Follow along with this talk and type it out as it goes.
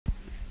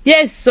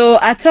Yes, so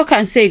I talk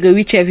and say e go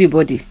reach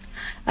everybody.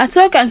 I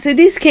talk and say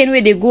this cane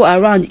wey dey go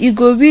around, e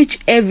go reach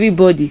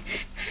everybody.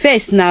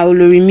 First na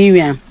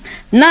olorimariam,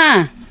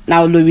 now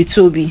na Olori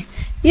Tobi.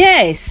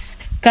 Yes,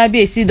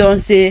 Kabiesi don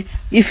say,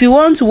 if you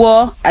want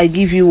war, I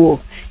give you war.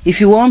 If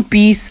you want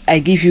peace, I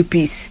give you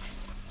peace.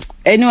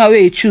 Anywhere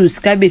wey you choose,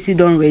 Kabiesi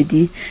don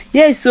ready.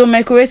 Yes, so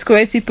my correct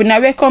people, now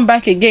welcome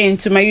back again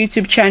to my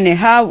YouTube channel.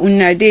 How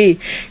una dey?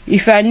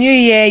 If you are new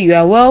here, you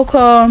are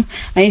welcome,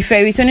 and if you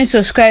are returning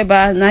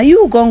subscriber, now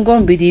you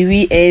gon be the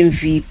real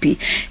MVP.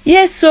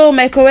 Yes, so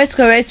my correct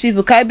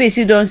people,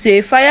 Kabiesi don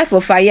say, fire for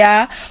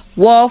fire,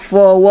 war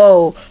for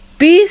war,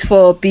 peace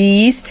for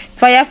peace,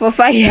 fire for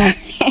fire.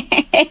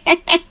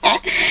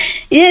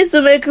 Yes,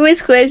 so my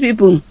correct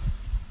people.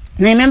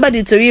 Now remember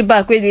the tori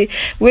back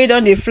where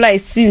don dey fly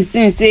since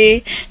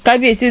say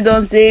Kabiesi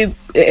don say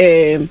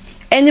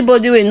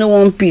anybody wey no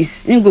want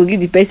peace, him go give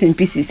the person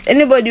pieces.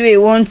 Anybody wey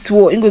want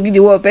war, him go give the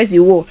war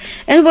person war.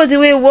 Anybody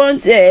wey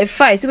want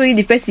fight, him go give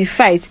the person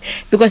fight,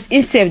 because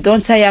himself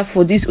don tire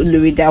for this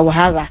Olori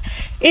wahala.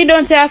 He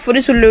don tire for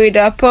this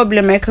Olori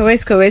problem. My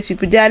correct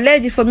people, they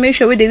alleged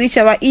information wey dey reach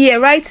our ear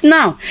right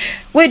now,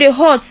 where the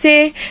hot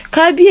say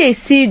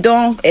Kabiesi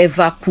don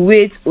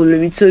evacuate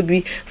Olori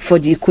Tobi for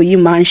the Ikoyi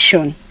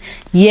mansion.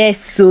 Yes,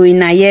 so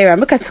in a year,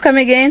 make us come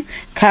again.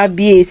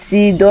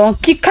 Kabiesi don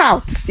kick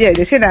out. Yeah,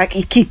 they say that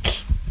he kick.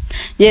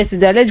 Yes,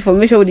 the alleged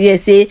information would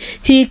say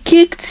he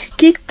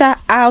kicked her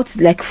out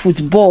like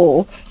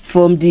football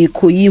from the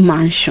Ikoyi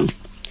mansion.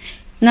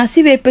 Now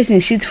see where person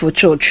shit for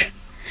church.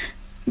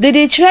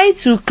 They try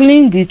to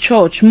clean the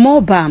church,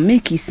 mobile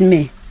make it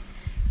smell.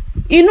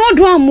 You know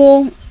do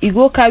more, you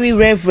go carry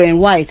Reverend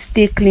White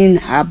take clean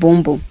her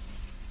bum.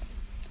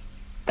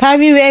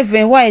 Carry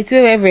Reverend White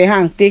wey Reverend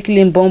Hank take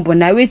clean bum.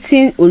 Now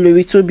waiting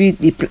Olori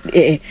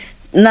Tobi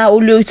now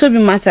Olori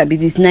Tobi matter be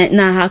this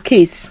na her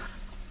case.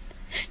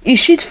 E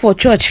shit for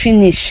church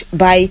finish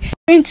by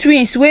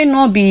twins wey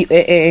not be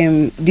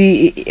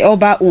the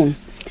Oba own,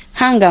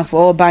 hang am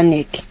for Oba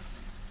neck.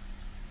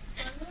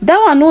 That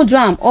one no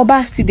dram.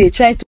 Oba still dey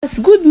try to, as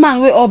good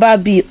man wey Oba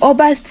be,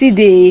 Oba still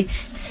dey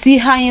see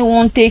how he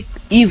won't take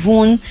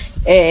even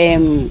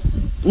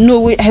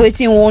know wetin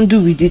he won't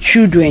do with the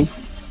children.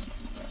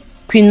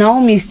 Queen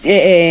Naomi,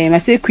 I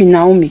say Queen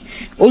Naomi,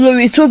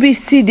 Olori Tobi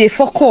still dey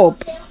fuck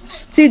up,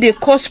 still dey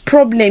cause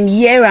problem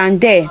here and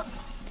there.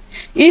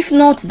 If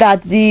not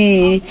that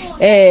the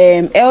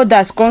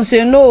elders come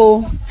say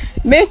no,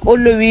 make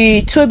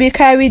Olori Tobi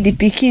carry the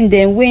pikin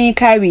dem wey him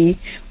carry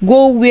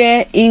go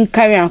where him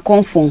carry and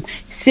come from.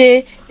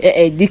 Say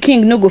the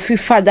king no go fit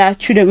father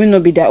children wey no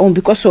be their own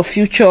because of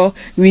future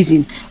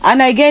reason.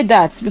 And I get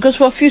that, because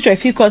for future e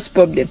fit cause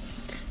problem.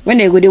 When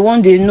they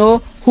want they know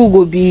who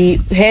go be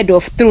head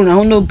of throne and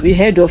who no be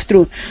head of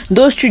throne.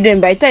 Those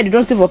children, by the time they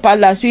don't stay for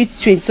palace with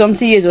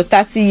 20-something years or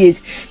 30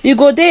 years, you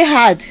go dey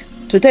hard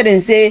to tell them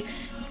say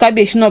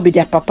Kabiesi should not be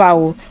their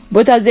papa.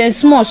 But as they're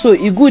small, so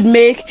it good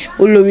make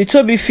Olori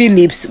Tobi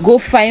Phillips go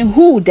find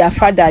who their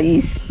father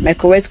is. My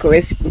correct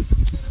people.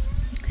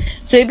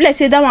 So if let's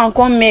say that one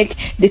come make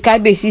the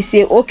Kabiesi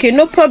say, okay,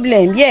 no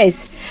problem.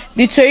 Yes,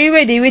 the tori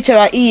wey dey reach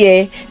our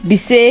ear be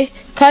say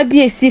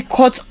Kabiesi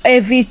cut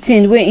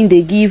everything wey in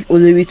they give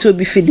Olori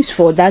Tobi Phillips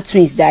for that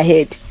twins that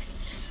head.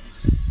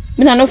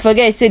 Me no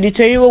forget say the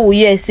tori wey we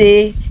hear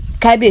say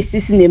Kabiesi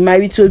since they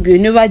married Tobi,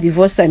 never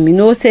divorce am. Me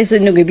no say so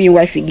no go be him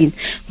wife again.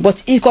 But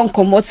he can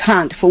comot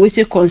hand for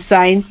wetin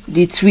consign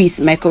the twins.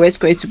 My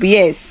correct to be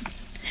yes.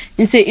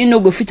 He say he no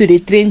go fit to dey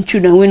train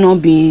children wey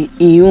not be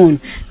in own,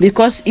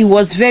 because he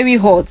was very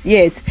hot.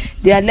 Yes,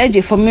 the alleged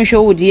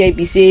information would hear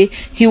be say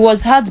he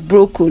was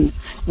heartbroken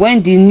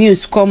when the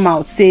news come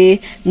out say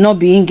not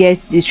being get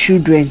the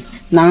children.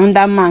 Now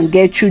another man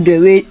get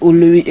children wey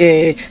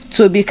Olori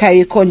Tobi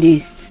carry come dey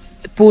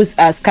pose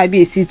as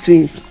Kabiesi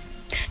twins.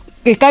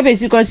 Okay,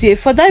 Kabiesi come say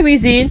for that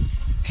reason,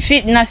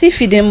 feed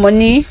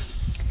money,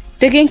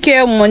 taking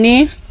care of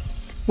money,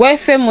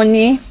 welfare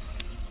money,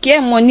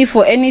 care money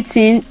for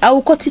anything, I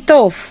will cut it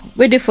off.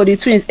 Wait for the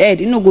twins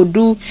head, you know, go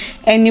do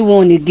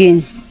anyone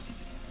again.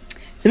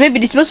 So maybe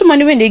this person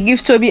money when they give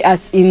Tobi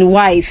as in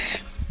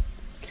wife,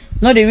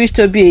 not they reach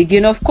Tobi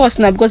again. Of course,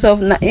 now because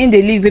of in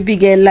the live baby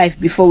girl life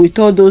before with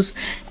all those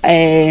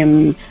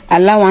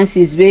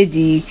allowances where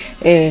the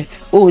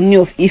ooni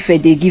of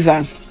Ife they give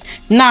her.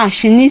 Now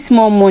she needs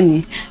more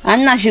money,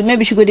 and now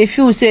maybe she go dey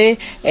feel say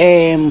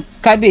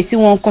Kabiesi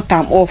won't cut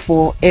am off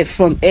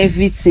from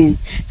everything,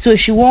 so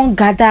she won't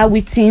gather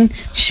within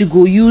she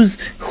go use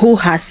who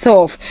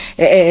herself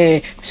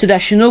so that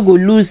she no go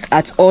lose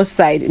at all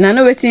side. And I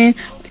know wetin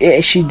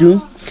she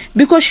do,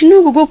 because she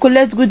no go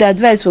collect good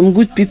advice from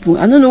good people.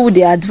 I don't know who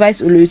they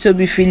advise Olori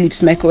Tobi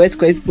Phillips. My correct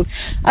people,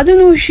 I don't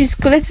know who she's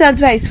collecting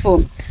advice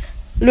from.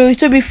 Olori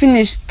Tobi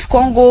finish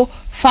come go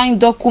find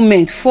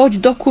document,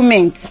 forge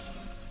documents,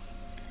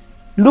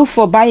 look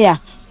for buyer,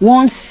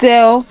 won't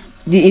sell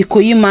the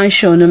Ikoyi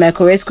mansion. No, my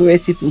correct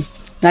people.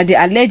 Now the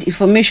alleged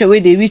information where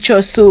they reach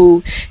us,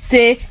 so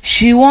say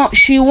she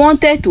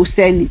wanted to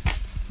sell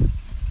it.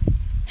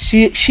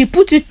 she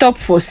put it up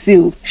for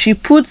sale. She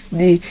put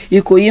the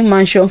Ikoyi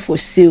mansion for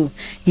sale.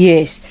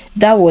 Yes,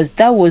 that was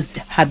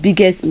her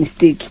biggest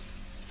mistake.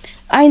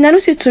 And I know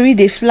say tori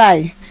dey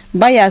fly.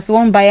 Buyers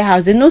wan buy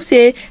house. They know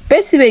say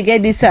person wey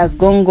get this house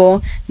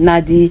gongo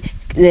na the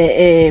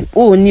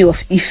ooni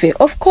of Ife.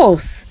 Of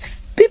course,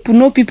 people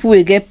know people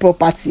wey get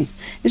property,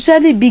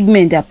 especially big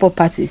men, their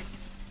property.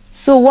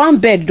 So one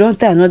bed don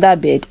turn another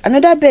bed,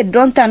 another bed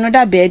don turn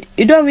another bed.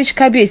 E don reach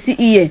Kabiesi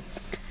ear.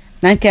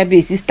 Now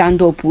Kabiesi stand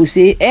up will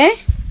say,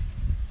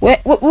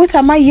 what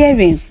am I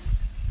hearing?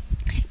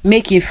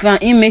 Making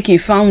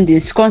found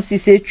this. Come see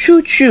say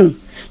true.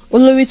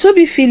 Olori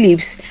Tobi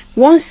Phillips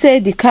once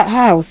said the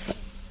house.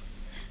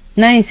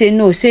 Now he say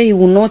no, say he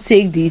will not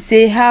take this.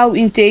 Say how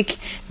he take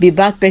be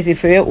bad person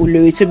for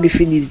Olori Tobi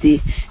Phillips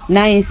day.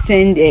 Now he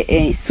send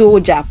a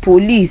soldier,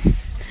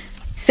 police,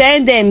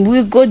 send them.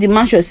 We go the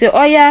mansion. Say,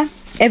 oh yeah,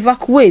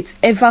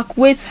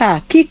 evacuate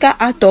her, kick her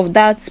out of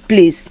that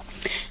place.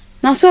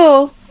 Now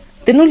so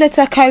they no let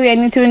her carry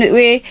anything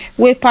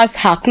way past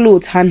her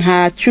clothes and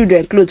her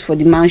children clothes for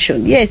the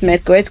mansion. Yes, my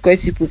correct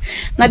people.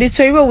 Now the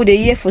story we dey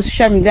hear for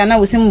social media now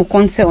we say more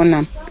concern on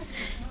them.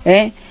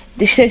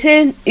 They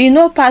say you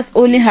know pass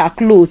only her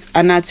clothes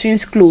and her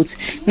twins clothes.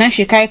 Now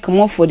she carry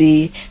come up for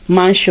the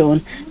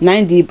mansion.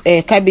 Now the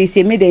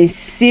Kabiesi made them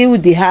seal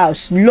the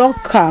house,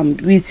 lock am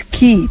with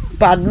key,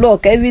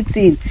 padlock,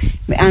 everything,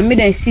 and made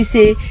them see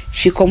say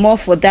she come up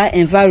for that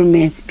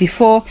environment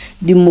before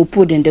the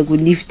mopo then they go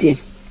leave them.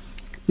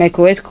 My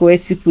correct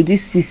people,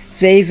 this is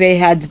very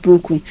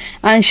heartbroken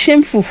and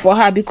shameful for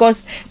her,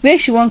 because where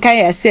she won't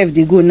carry herself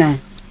they go now.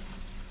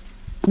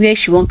 Where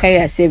she won't carry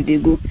herself they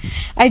go.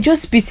 I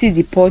just pity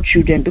the poor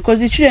children, because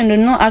the children do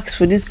not ask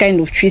for this kind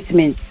of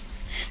treatment.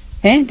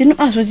 They don't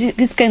ask for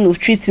this kind of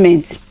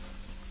treatment.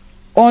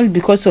 All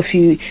because of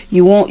you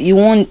won't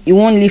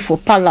live for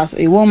palace,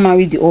 or you won't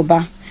marry the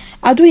Oba.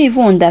 I don't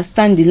even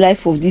understand the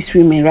life of these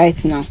women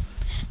right now.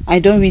 I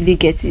don't really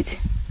get it.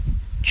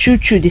 True,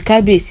 the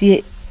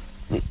Kabiesi,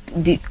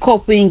 the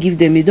cup when give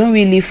them, they don't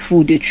really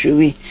fool the true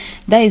way.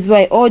 That is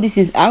why all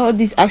this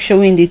action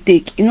when they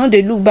take,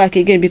 they look back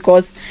again,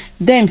 because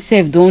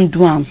themselves don't do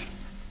them.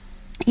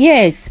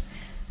 Yes,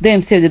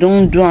 themselves they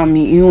don't do them.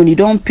 You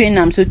don't pay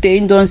them, so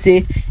they don't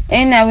say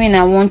any when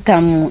I want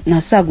them now,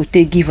 so I go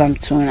take give them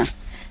to her.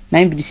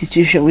 Now be the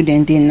situation with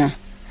them now.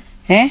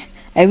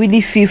 I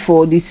really feel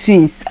for the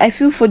twins. I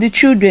feel for the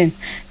children,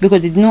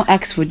 because they did not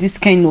ask for this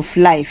kind of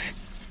life.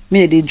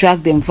 Maybe they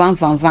drag them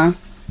van.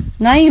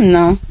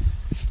 Now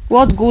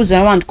what goes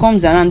around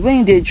comes around.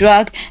 When they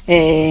drag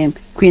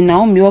Queen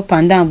Naomi up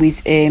and down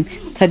with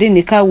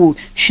Tadenikawu,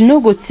 she no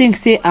go think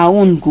say her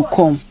own go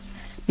come.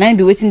 Now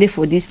be waiting there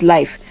for this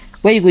life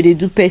where you go to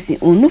do person.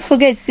 Oh, no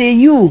forget say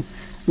you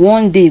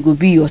one day go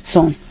be your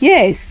turn.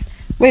 Yes,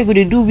 where you go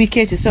to do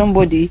wicked to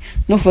somebody,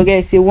 no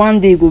forget say one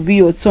day go be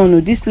your turn.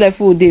 Oh, this life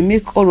they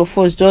make all of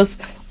us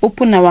just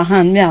open our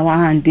hand, make our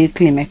hand they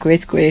clean. My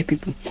correct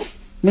people,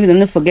 make them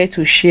not forget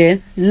to share,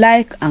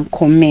 like and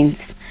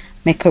comment.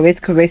 My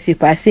correct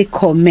people, I say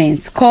comment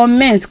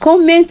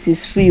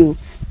is free.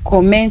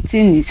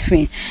 Commenting is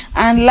free,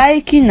 and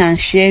liking and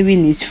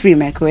sharing is free.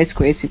 My correct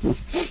people,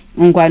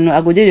 I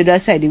go the other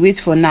side, wait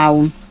for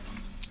now,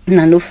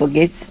 and don't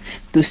forget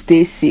to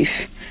stay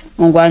safe.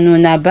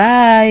 Na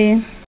bye.